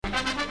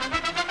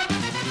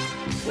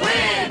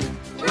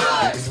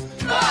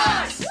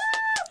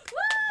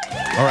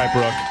All right,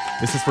 Brooke.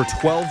 This is for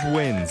 12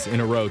 wins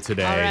in a row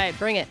today. All right,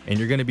 bring it. And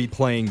you're going to be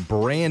playing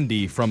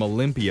Brandy from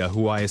Olympia,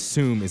 who I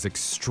assume is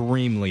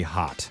extremely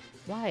hot.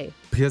 Why?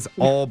 Because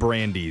all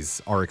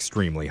Brandies are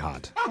extremely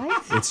hot.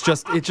 What? It's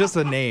just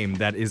a name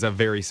that is a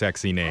very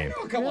sexy name.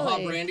 A couple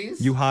hot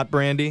brandies. You hot,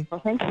 Brandy? Well,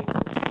 thank you.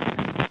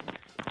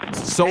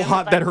 So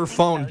hot that her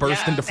phone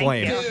burst into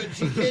flame. Dude,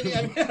 she kidding.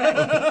 I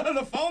mean,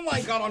 the phone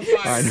light got on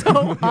fire.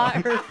 So hot,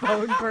 her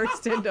phone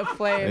burst into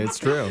flames. It's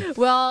true.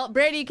 Well,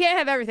 Brandy, you can't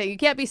have everything. You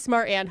can't be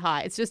smart and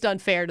hot. It's just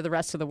unfair to the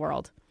rest of the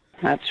world.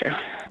 That's true.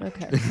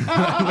 Okay.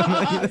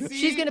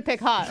 She's going to pick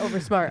hot over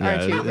smart,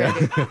 aren't you,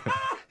 Brandy?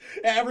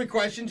 Every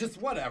question,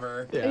 just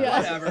whatever. Yeah.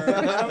 Whatever.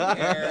 I don't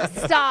care.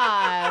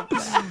 Stop.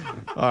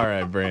 All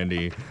right,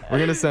 Brandy. We're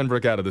going to send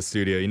Brooke out of the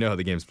studio. You know how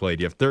the game's played.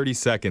 You have 30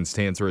 seconds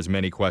to answer as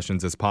many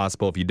questions as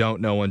possible. If you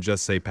don't know one,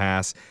 just say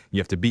pass. You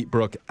have to beat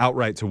Brooke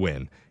outright to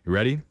win. You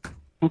ready?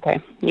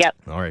 Okay. Yep.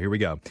 All right, here we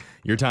go.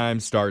 Your time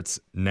starts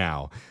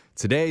now.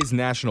 Today's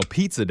National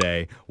Pizza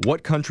Day.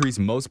 What country's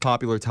most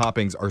popular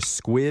toppings are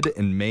squid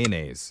and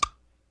mayonnaise?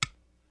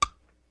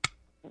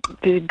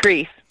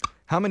 Greece.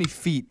 How many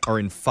feet are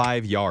in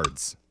 5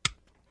 yards?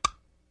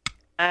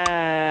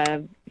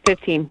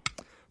 15.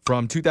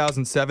 From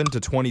 2007 to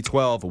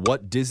 2012,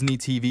 what Disney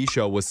TV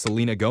show was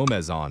Selena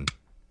Gomez on?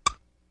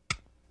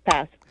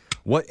 Pass.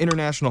 What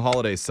international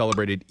holiday is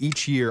celebrated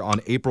each year on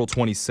April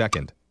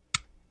 22nd?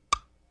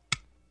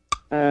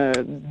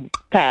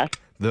 Pass.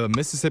 The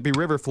Mississippi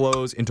River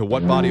flows into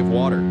what body of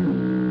water?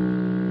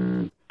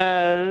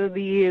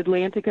 The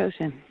Atlantic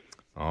Ocean.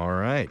 All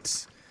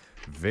right.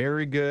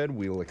 Very good.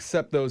 We will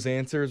accept those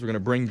answers. We're going to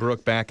bring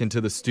Brooke back into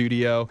the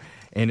studio.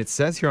 And it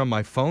says here on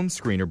my phone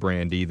screener,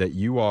 Brandy, that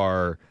you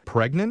are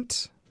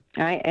pregnant.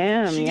 I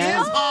am, She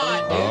yeah. is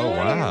hot, dude. Oh,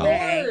 wow.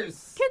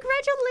 Yours.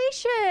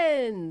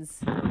 Congratulations.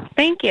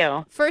 Thank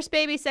you. First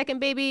baby, second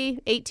baby,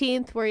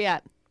 18th. Where you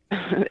at?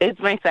 It's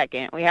my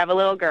second. We have a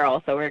little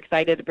girl, so we're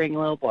excited to bring a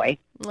little boy.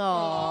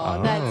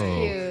 Oh, that's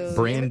cute.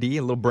 Brandy,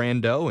 a little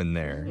Brando in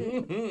there.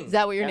 Is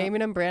that what you're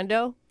naming him,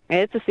 Brando?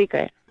 It's a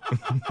secret.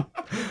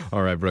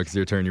 All right, Brooke, it's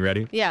your turn. You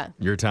ready? Yeah.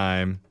 Your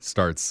time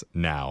starts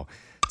now.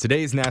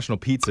 Today's National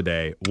Pizza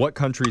Day. What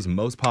country's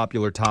most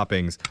popular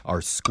toppings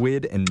are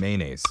squid and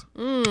mayonnaise?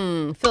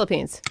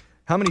 Philippines.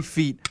 How many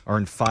feet are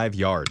in 5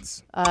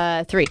 yards?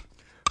 3.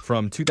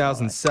 From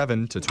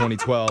 2007 to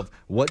 2012,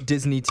 what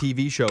Disney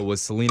TV show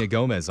was Selena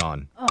Gomez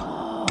on?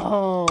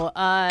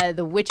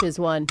 The witches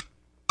one.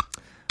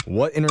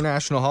 What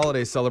international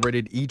holiday is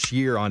celebrated each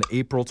year on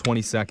April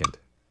 22nd?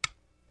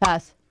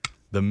 Pass.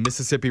 The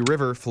Mississippi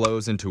River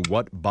flows into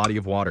what body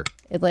of water?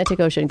 Atlantic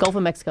Ocean. Gulf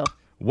of Mexico.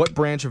 What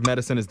branch of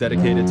medicine is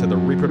dedicated to the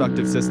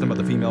reproductive system of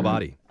the female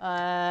body?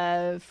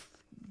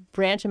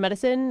 Branch of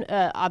medicine.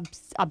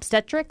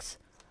 Obstetrics.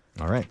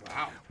 All right.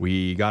 Wow.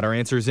 We got our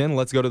answers in.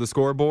 Let's go to the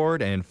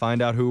scoreboard and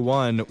find out who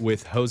won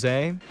with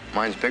Jose.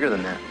 Mine's bigger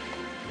than that.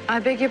 I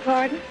beg your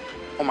pardon?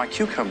 Oh, my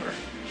cucumber.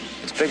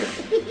 It's bigger.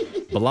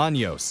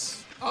 Bolaños.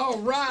 All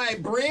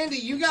right, Brandy,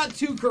 you got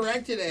 2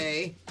 correct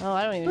today. Oh,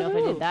 I don't even know if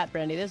I did that,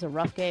 Brandy. This is a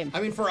rough game. I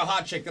mean, for a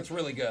hot chick, that's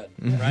really good,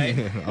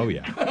 right? Oh,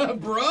 yeah.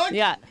 Brooke?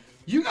 Yeah.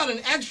 You got an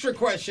extra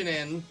question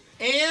in,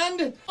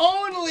 and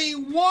only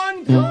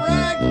 1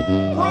 correct.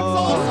 Brooke's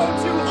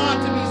also too hot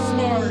to be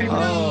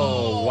smart.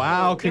 Oh,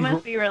 wow. She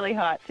must be really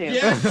hot, too.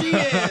 Yes, she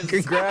is.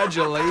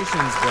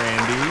 Congratulations,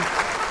 Brandy.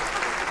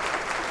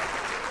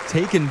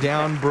 Taken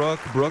down,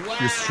 Brooke. Brooke,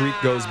 your streak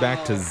goes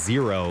back to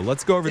 0.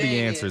 Let's go over the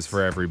Dang answers it.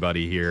 for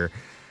everybody here.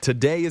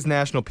 Today is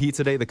National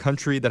Pizza Day. The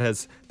country that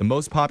has the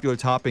most popular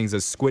toppings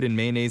as squid and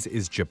mayonnaise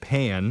is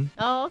Japan.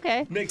 Oh,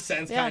 okay. Makes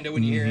sense, Yeah. kind of,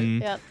 when you hear it.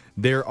 Yep.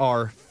 There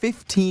are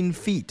 15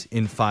 feet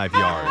in 5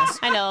 yards.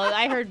 I know.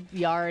 I heard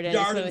yard and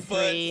Yard so and 3. foot.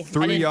 I didn't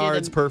 3 do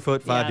yards the- per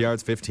foot, 5 Yeah.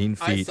 yards, 15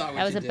 I feet. saw what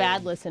That was you a did.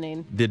 bad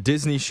listening. The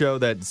Disney show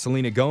that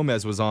Selena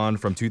Gomez was on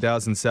from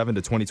 2007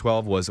 to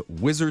 2012 was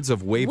Wizards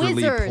of Waverly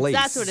Wizards. Place.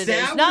 That's what it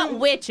That is. Not would've-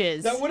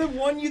 witches. That would have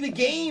won you the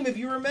game if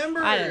you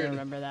remembered. I don't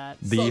remember that.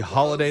 The So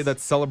holiday close.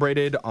 that's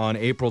celebrated on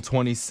April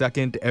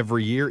 22nd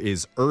every year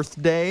is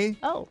Earth Day.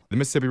 Oh. The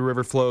Mississippi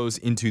River flows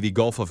into the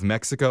Gulf of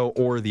Mexico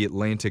or the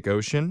Atlantic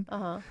Ocean.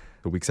 Uh-huh.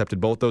 So we accepted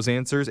both those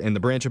answers. And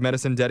the branch of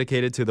medicine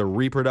dedicated to the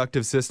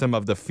reproductive system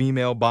of the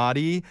female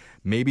body.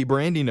 Maybe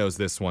Brandy knows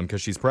this one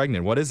because she's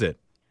pregnant. What is it?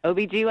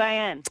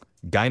 OBGYN.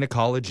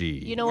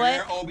 Gynecology. You know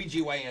Where what?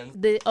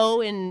 OBGYN. The O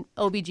in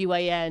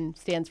OBGYN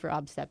stands for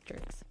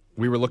obstetrics.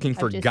 We were looking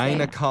for just saying.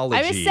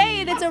 gynecology. I was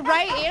saying it's a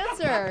right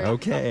answer.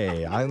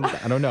 Okay. I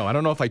don't know. I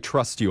don't know if I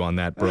trust you on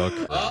that, Brooke.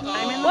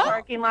 I'm in the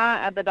parking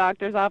lot at the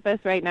doctor's office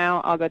right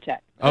now. I'll go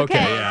check. Okay,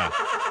 Okay. yeah.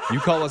 You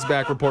call us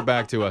back, report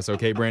back to us,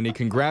 okay, Brandy?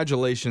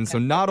 Congratulations. So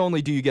not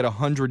only do you get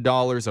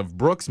 $100 of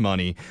Brooks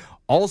money,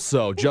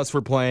 also, just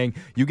for playing,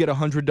 you get a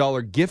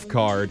 $100 gift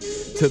card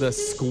to the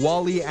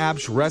Squally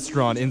Apsh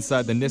restaurant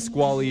inside the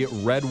Nisqually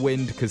Red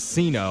Wind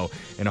Casino.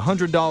 And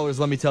 $100,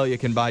 let me tell you,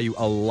 can buy you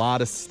a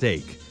lot of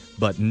steak.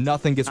 But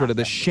nothing gets rid of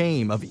the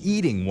shame of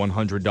eating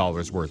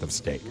 $100 worth of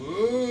steak.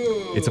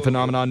 It's a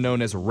phenomenon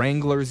known as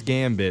Wrangler's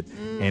Gambit,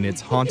 and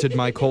it's haunted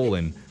my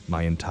colon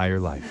my entire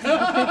life.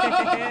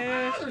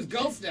 There's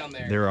ghosts down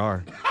there. There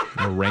are.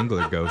 No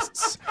Wrangler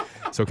ghosts.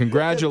 So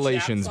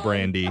congratulations, Chat song.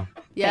 Brandy.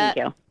 Yeah.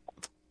 Thank you.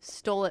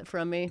 Stole it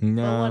from me.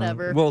 No, But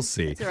whatever. We'll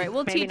see. It's all right.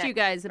 We'll Maybe teach you next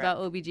guys about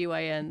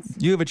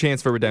OBGYNs. You have a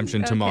chance for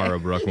redemption tomorrow,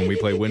 Brooke, when we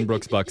play Win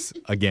Brooks Bucks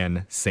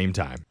again, same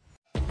time.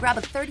 Grab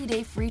a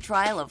 30-day free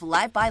trial of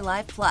Live by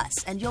Live Plus,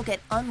 and you'll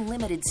get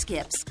unlimited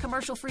skips,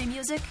 commercial-free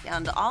music,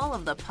 and all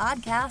of the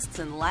podcasts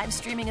and live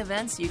streaming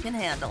events you can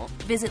handle.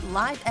 Visit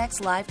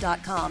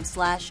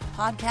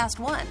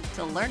livexlive.com/podcast1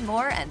 to learn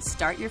more and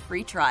start your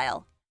free trial.